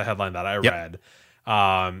that was the headline that I read.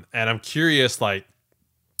 And I'm curious, like,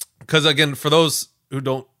 because again, for those who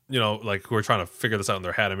don't, who are trying to figure this out in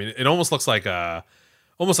their head, I mean, it almost looks like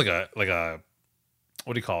almost like a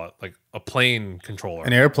what do you call it? Like a plane controller,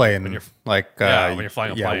 an airplane, when you're when you're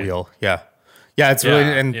flying a plane. Wheel, yeah. It's really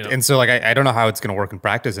and so like I don't know how it's going to work in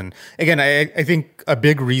practice. And again, I think a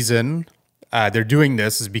big reason they're doing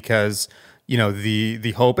this is because,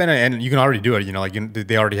 the hope, and you can already do it,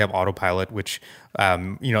 they already have autopilot, which,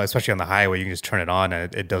 especially on the highway, you can just turn it on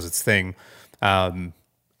and it does its thing.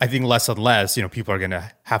 I think less and less, people are going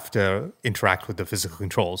to have to interact with the physical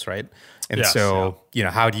controls, right? And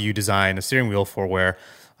how do you design a steering wheel for where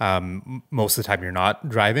most of the time you're not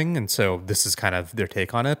driving? And so this is kind of their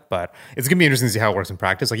take on it, but it's going to be interesting to see how it works in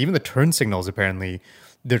practice. Like even the turn signals, apparently,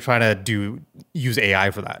 they're trying to use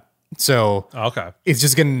AI for that. So it's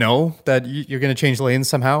just going to know that you're going to change lanes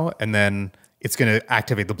somehow, and then it's going to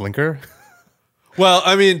activate the blinker. Well,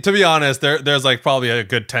 I mean, to be honest, there's like probably a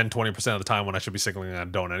good 10-20% of the time when I should be signaling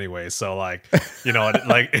on don't anyway. So like,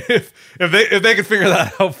 like if they could figure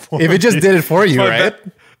that out for if it just did it for you, right?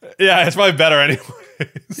 It's probably better anyway.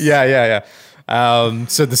 Yeah.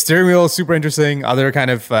 So the steering wheel is super interesting. Other kind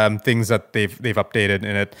of things that they've updated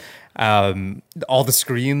in it. All the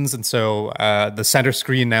screens, and so the center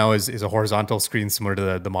screen now is a horizontal screen similar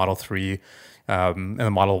to the Model 3 and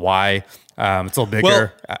the Model Y. It's a little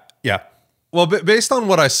bigger. Well, based on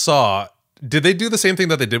what I saw, did they do the same thing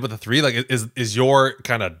that they did with the 3? Like, is your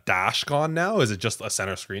kind of dash gone now? Is it just a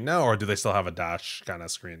center screen now, or do they still have a dash kind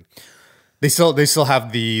of screen? They still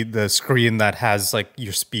have the screen that has like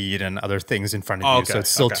your speed and other things in front of you. So it's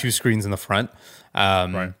still two screens in the front.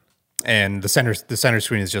 Right. And the center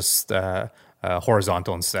screen is just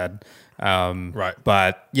horizontal instead. Right.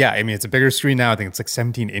 But yeah, I mean, it's a bigger screen now. I think it's like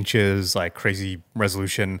 17 inches, like crazy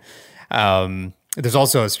resolution. There's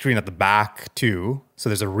also a screen at the back too. So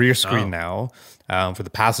there's a rear screen now for the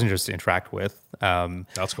passengers to interact with.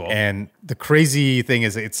 That's cool. And the crazy thing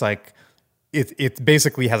is it's like, it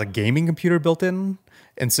basically has a gaming computer built in.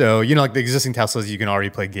 And so, like the existing Teslas, you can already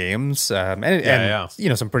play games and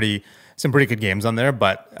some pretty good games on there.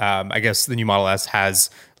 But I guess the new Model S has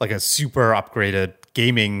like a super upgraded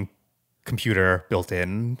gaming computer built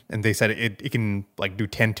in, and they said it can like do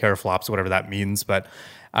 10 teraflops, whatever that means. But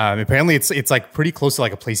apparently it's like pretty close to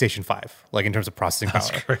like a PlayStation 5, like in terms of processing power.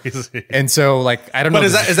 That's crazy. And so like I don't know. But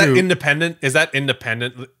is that independent? Is that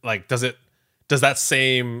independent? Like does that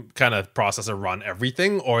same kind of processor run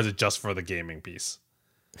everything, or is it just for the gaming piece?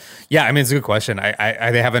 Yeah, I mean, it's a good question.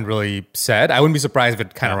 They haven't really said. I wouldn't be surprised if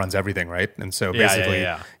it kind of runs everything, right? And so basically,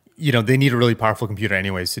 they need a really powerful computer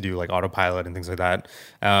anyways to do like autopilot and things like that.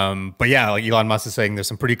 But yeah, like Elon Musk is saying, there's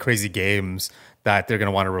some pretty crazy games that they're going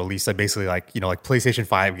to want to release. Like basically like, like PlayStation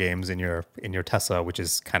 5 games in your Tesla, which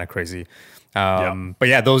is kind of crazy. But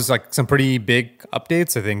yeah, those like some pretty big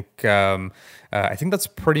updates. I think that's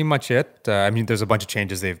pretty much it. I mean, there's a bunch of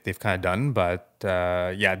changes they've kind of done, but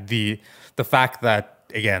yeah, the fact that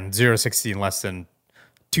again 0 to 60 in less than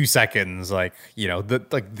 2 seconds, like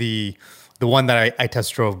the one that I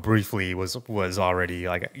test drove briefly was already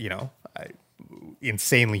like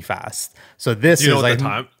insanely fast. So this Do you know is what like the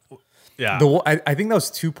time? Yeah. I think that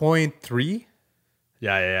was 2.3.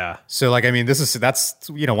 Yeah. So like I mean that's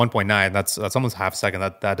 1.9. That's almost half a second.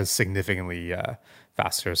 That is significantly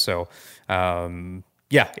faster. So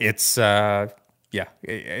it's it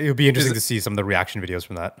would be interesting to see some of the reaction videos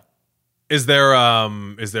from that. Is there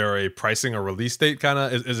a pricing or release date kind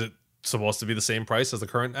of? Is it supposed to be the same price as the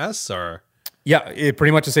current S or? Yeah,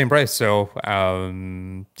 pretty much the same price. So, I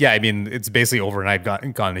mean, it's basically overnight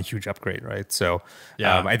gotten a huge upgrade, right? So,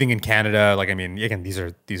 I think in Canada, like, I mean, again, these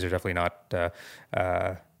are definitely not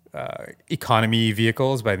economy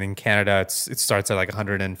vehicles, but I think in Canada, it starts at like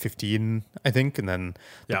 115, I think, and then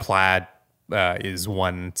the Plaid is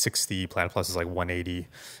 160. Plaid Plus is like 180.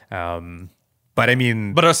 But I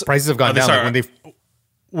mean, prices have gone down. Like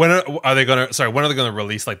when are they gonna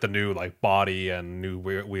release like the new like body and new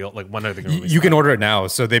wheel? Like when are they gonna release you can order it now.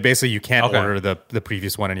 So they basically you can't order the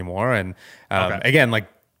previous one anymore. And again, like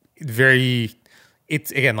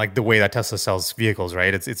it's again like the way that Tesla sells vehicles,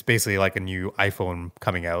 right? It's basically like a new iPhone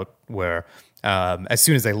coming out where as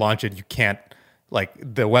soon as they launch it, you can't like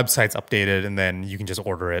the website's updated and then you can just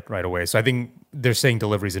order it right away. So I think they're saying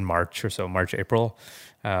deliveries in March or so, March, April.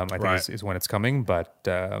 I think is when it's coming, but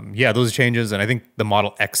those changes, and I think the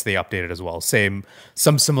Model X they updated as well. Some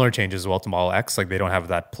similar changes as well to Model X. Like they don't have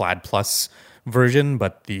that Plaid Plus version,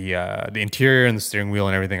 but the interior and the steering wheel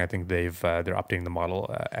and everything, I think they're updating the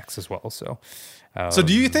Model X as well. So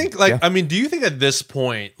do you think I mean, do you think at this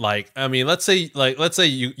point, like I mean, let's say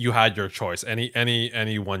you had your choice,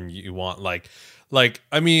 any one you want, like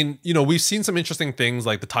I mean, we've seen some interesting things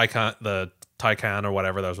like the Taycan or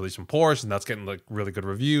whatever that was released from Porsche, and that's getting like really good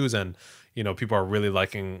reviews, and people are really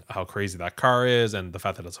liking how crazy that car is, and the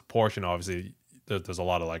fact that it's a Porsche. Obviously there's a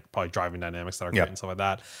lot of like probably driving dynamics that are great and stuff like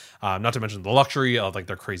that. Not to mention the luxury of like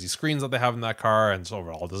their crazy screens that they have in that car and its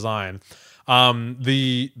overall design.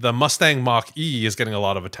 The Mustang Mach-E is getting a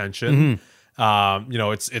lot of attention.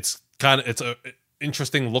 It's a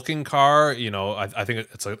interesting looking car. I think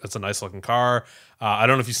it's a nice looking car. I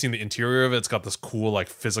don't know if you've seen the interior of it. It's got this cool like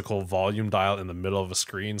physical volume dial in the middle of a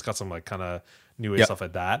screen. It's got some like kind of new age stuff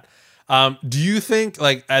like that. Do you think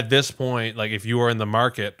like at this point, like if you were in the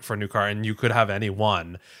market for a new car and you could have any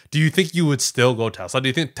one, do you think you would still go Tesla? Do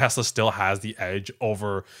you think Tesla still has the edge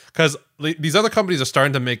over, because these other companies are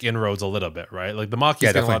starting to make inroads a little bit, right? Like the Mach-E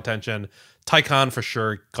is getting a lot of attention. Taycan for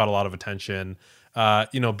sure got a lot of attention.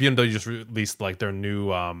 BMW just released like their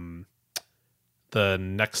new the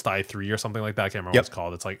Next i3 or something like that. I can't remember what it's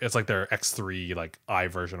called. It's like their X3 like i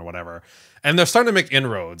version or whatever. And they're starting to make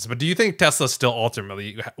inroads. But do you think Tesla still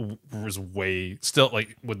ultimately was would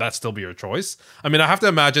that still be your choice? I mean, I have to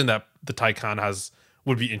imagine that the Taycan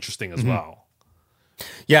would be interesting as well.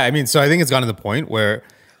 Yeah, I mean, so I think it's gotten to the point where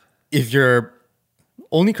if your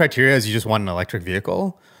only criteria is you just want an electric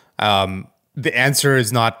vehicle, the answer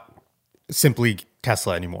is not simply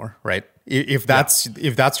Tesla anymore, right? If that's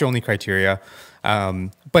your only criteria.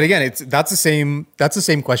 But again, that's the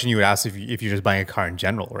same question you would ask if you're just buying a car in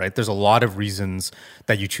general, right? There's a lot of reasons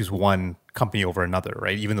that you choose one company over another,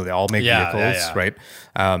 right? Even though they all make vehicles, right?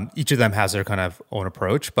 Each of them has their kind of own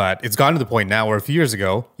approach, but it's gotten to the point now where a few years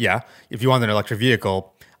ago, if you want an electric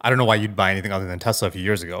vehicle, I don't know why you'd buy anything other than Tesla a few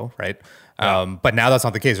years ago, right? But now that's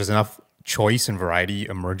not the case. There's enough choice and variety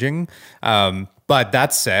emerging. But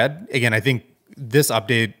that said, again, I think this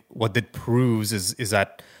update, what it proves is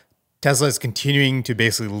that Tesla is continuing to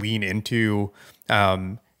basically lean into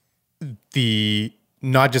the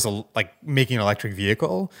not just like making an electric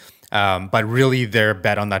vehicle, but really their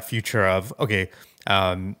bet on that future of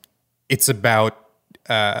it's about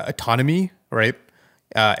autonomy, right?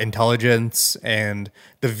 Intelligence and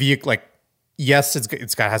the vehicle. Like, yes, has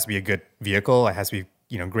to be a good vehicle. It has to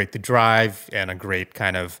be great to drive and a great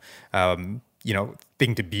kind of thing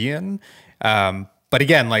to be in. But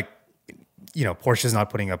again, like, Porsche is not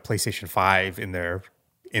putting a PlayStation 5 in their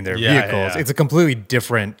vehicles. Yeah. It's a completely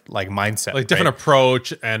different like mindset, like different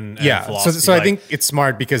approach and philosophy. So I think it's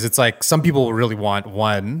smart because it's like some people really want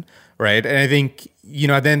one, right? And I think at the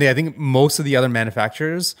end of the day, I think most of the other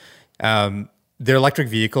manufacturers, their electric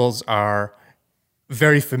vehicles are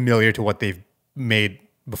very familiar to what they've made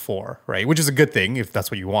before, right? Which is a good thing if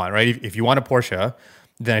that's what you want, right? If you want a Porsche,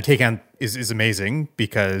 then a Taycan is amazing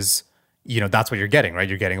because that's what you're getting, right?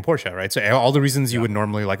 You're getting a Porsche, right? So all the reasons you would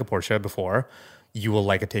normally like a Porsche before, you will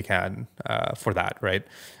like a Taycan for that, right?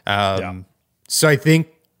 Yeah. So I think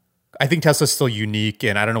Tesla's still unique,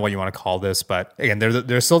 and I don't know what you want to call this, but again,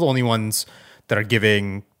 they're still the only ones that are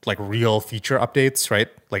giving like real feature updates, right?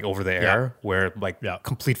 Like over the air, where like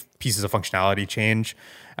complete pieces of functionality change.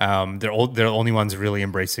 They're the only ones really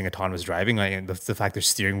embracing autonomous driving. Like the fact their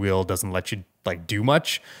steering wheel doesn't let you like do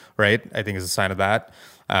much, right? I think is a sign of that.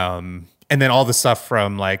 And then all the stuff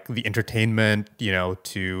from like the entertainment,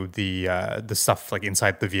 to the stuff like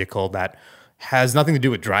inside the vehicle that has nothing to do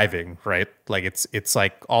with driving, right? Like it's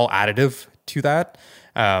like all additive to that.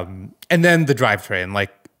 And then the drivetrain,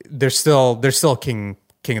 like they're still king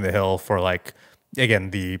of the hill for like,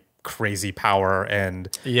 again, the crazy power and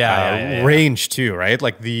range too, right?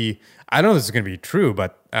 Like I don't know if this is going to be true,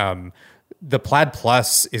 but the Plaid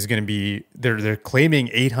Plus is going to be, they're claiming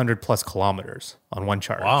 800 plus kilometers on one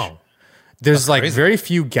charge. Wow. There's like very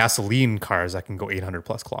few gasoline cars that can go 800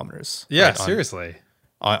 plus kilometers. Yeah, right, seriously.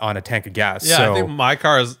 On a tank of gas. Yeah, so, I think my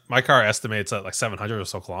car estimates at like 700 or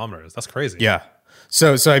so kilometers. That's crazy. Yeah.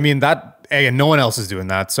 So I mean that, and no one else is doing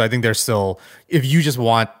that. So I think there's still, if you just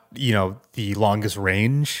want, the longest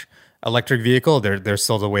range electric vehicle, there's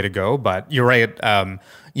still the way to go. But you're right.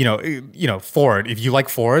 Ford, if you like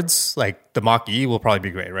Fords, like the Mach-E will probably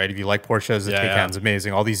be great, right? If you like Porsches, the Taycan's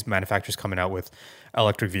amazing. All these manufacturers coming out with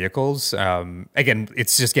electric vehicles. Again,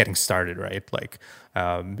 it's just getting started, right? Like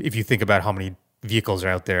if you think about how many vehicles are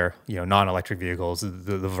out there, non-electric vehicles,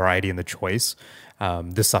 the variety and the choice.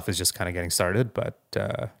 This stuff is just kind of getting started, but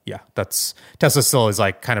that's Tesla still is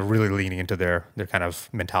like kind of really leaning into their kind of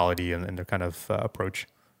mentality and their kind of approach.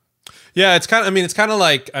 Yeah, it's kind of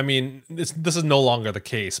like, this is no longer the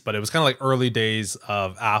case, but it was kind of like early days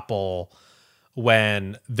of Apple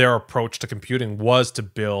when their approach to computing was to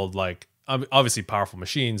build like obviously powerful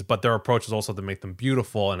machines, but their approach was also to make them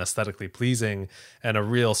beautiful and aesthetically pleasing and a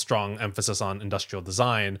real strong emphasis on industrial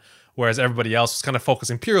design, whereas everybody else was kind of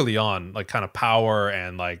focusing purely on like kind of power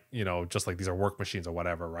and like, just like these are work machines or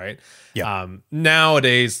whatever, right? Yeah.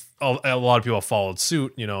 Nowadays, a lot of people have followed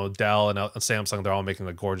suit, Dell and Samsung, they're all making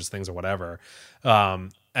like gorgeous things or whatever.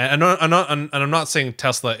 And I'm not saying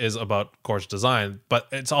Tesla is about gorgeous design, but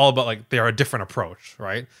it's all about like they are a different approach,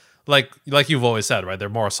 right? Like you've always said, right? They're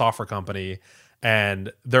more a software company,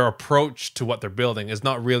 and their approach to what they're building is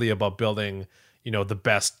not really about building, the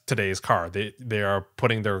best today's car. They are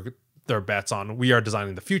putting their bets on, we are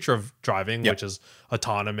designing the future of driving, which is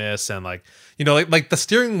autonomous and like, like the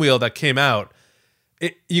steering wheel that came out.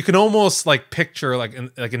 You can almost like picture like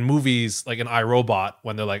in movies, like in iRobot,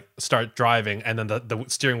 when they're like start driving and then the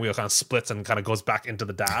steering wheel kind of splits and kind of goes back into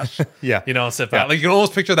the dash. Sit back. Like you can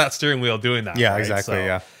almost picture that steering wheel doing that. Yeah, right? exactly.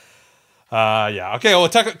 So, okay. Well,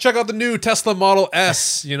 check out the new Tesla Model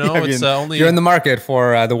S. It's only you're in the market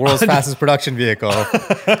for the world's fastest production vehicle.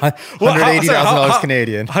 $180,000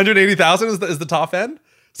 Canadian. 180,000 is the top end.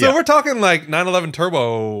 So we're talking like 911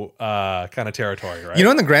 turbo kind of territory, right?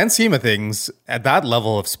 In the grand scheme of things, at that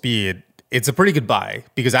level of speed, it's a pretty good buy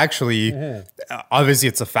because actually, obviously,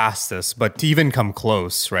 it's the fastest, but to even come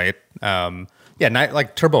close, right?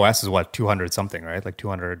 Like Turbo S is what 200 something, right? Like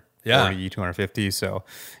 240, 250. So.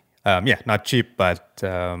 Not cheap, but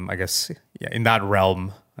I guess in that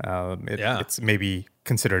realm, it's maybe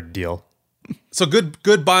considered a deal. So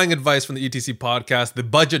good buying advice from the ETC podcast. The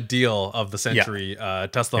budget deal of the century,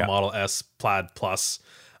 Tesla Model S Plaid Plus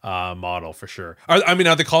model for sure. Are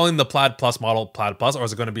they calling the Plaid Plus model Plaid Plus, or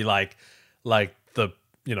is it going to be like the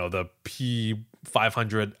the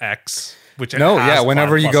P500X?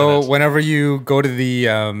 Whenever you go to the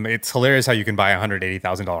it's hilarious how you can buy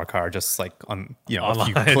 $180,000 car just like on a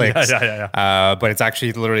few clicks. But it's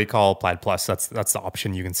actually literally called Plaid Plus. That's the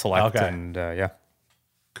option you can select. Okay. And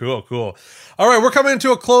Cool. All right, we're coming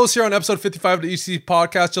to a close here on episode 55 of the ETC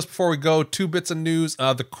podcast. Just before we go, two bits of news.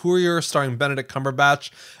 The Courier, starring Benedict Cumberbatch,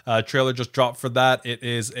 trailer just dropped for that. It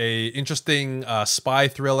is a interesting spy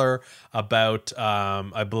thriller about,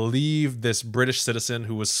 I believe, this British citizen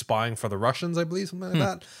who was spying for the Russians, I believe, something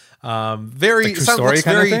like that. Very like true story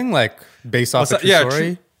kind of thing, like based off a true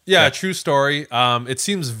story. True story. It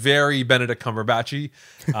seems very Benedict Cumberbatchy.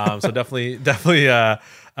 So definitely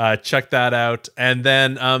check that out. And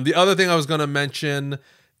then the other thing I was going to mention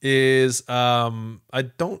is I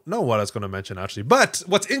don't know what I was going to mention actually. But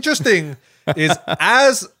what's interesting is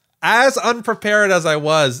as unprepared as I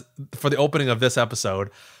was for the opening of this episode,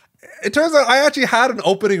 it turns out I actually had an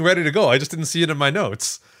opening ready to go. I just didn't see it in my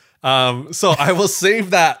notes. So I will save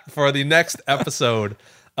that for the next episode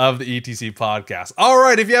of the ETC podcast. All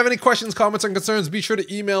right. If you have any questions, comments, and concerns, be sure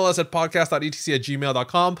to email us at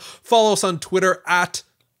podcast.etc@gmail.com. Follow us on Twitter at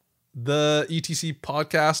the ETC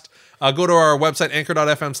podcast. Go to our website,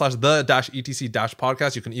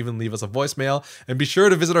 anchor.fm/the-etc-podcast. You can even leave us a voicemail. And be sure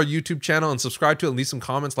to visit our YouTube channel and subscribe to it and leave some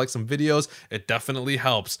comments, like some videos. It definitely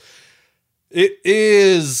helps. It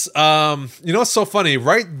is, it's so funny.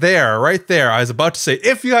 Right there. I was about to say,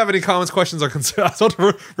 if you have any comments, questions, or concerns, I was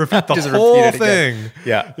about to repeat the whole thing.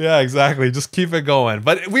 Yeah, exactly. Just keep it going.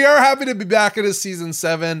 But we are happy to be back in season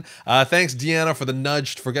 7. Thanks, Deanna, for the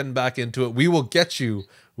nudge for getting back into it. We will get you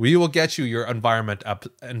your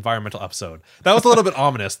environmental episode. That was a little bit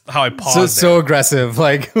ominous how I paused. So aggressive.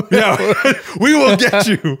 Like, yeah, we will get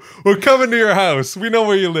you. We're coming to your house. We know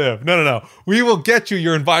where you live. No. We will get you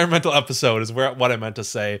your environmental episode is what I meant to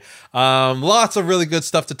say. Lots of really good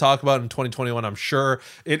stuff to talk about in 2021, I'm sure.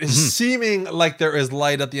 It is seeming like there is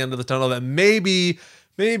light at the end of the tunnel that maybe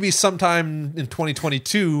sometime in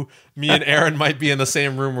 2022, me and Aaron might be in the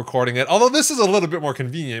same room recording it. Although this is a little bit more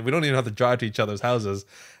convenient. We don't even have to drive to each other's houses.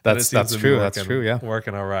 That's true. That's true. Yeah,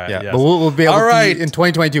 working all right. Yeah, yes. but we'll be able all to right. in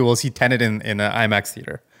 2022. We'll see Tenet in an IMAX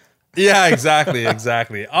theater. Yeah, exactly.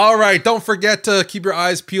 All right. Don't forget to keep your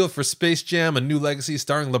eyes peeled for Space Jam: A New Legacy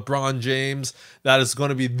starring LeBron James. That is going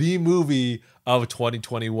to be the movie of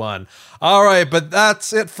 2021. All right, but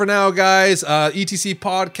that's it for now, guys. ETC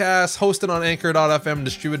podcast hosted on anchor.fm,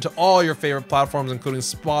 distributed to all your favorite platforms, including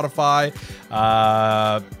Spotify,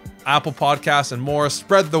 Apple Podcasts, and more.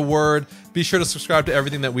 Spread the word. Be sure to subscribe to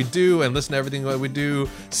everything that we do and listen to everything that we do.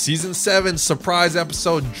 Season 7 surprise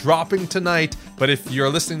episode dropping tonight. But if you're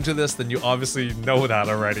listening to this, then you obviously know that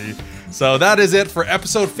already. So that is it for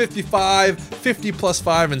episode 55, 50 plus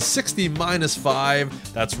 5, and 60 minus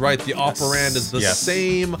 5. That's right. The operand is the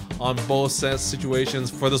same on both situations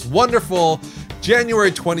for this wonderful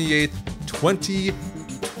January 28th,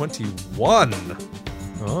 2021.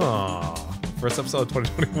 First episode of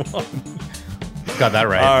 2021. Got that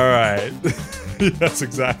right. All right. Yes,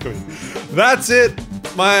 exactly. That's it.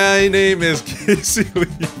 My name is Casey Lee.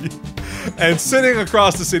 And sitting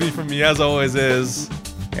across the city from me, as always, is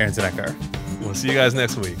Aaron Zenekar. We'll see you guys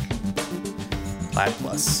next week. Plaid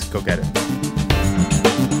Plus. Go get it.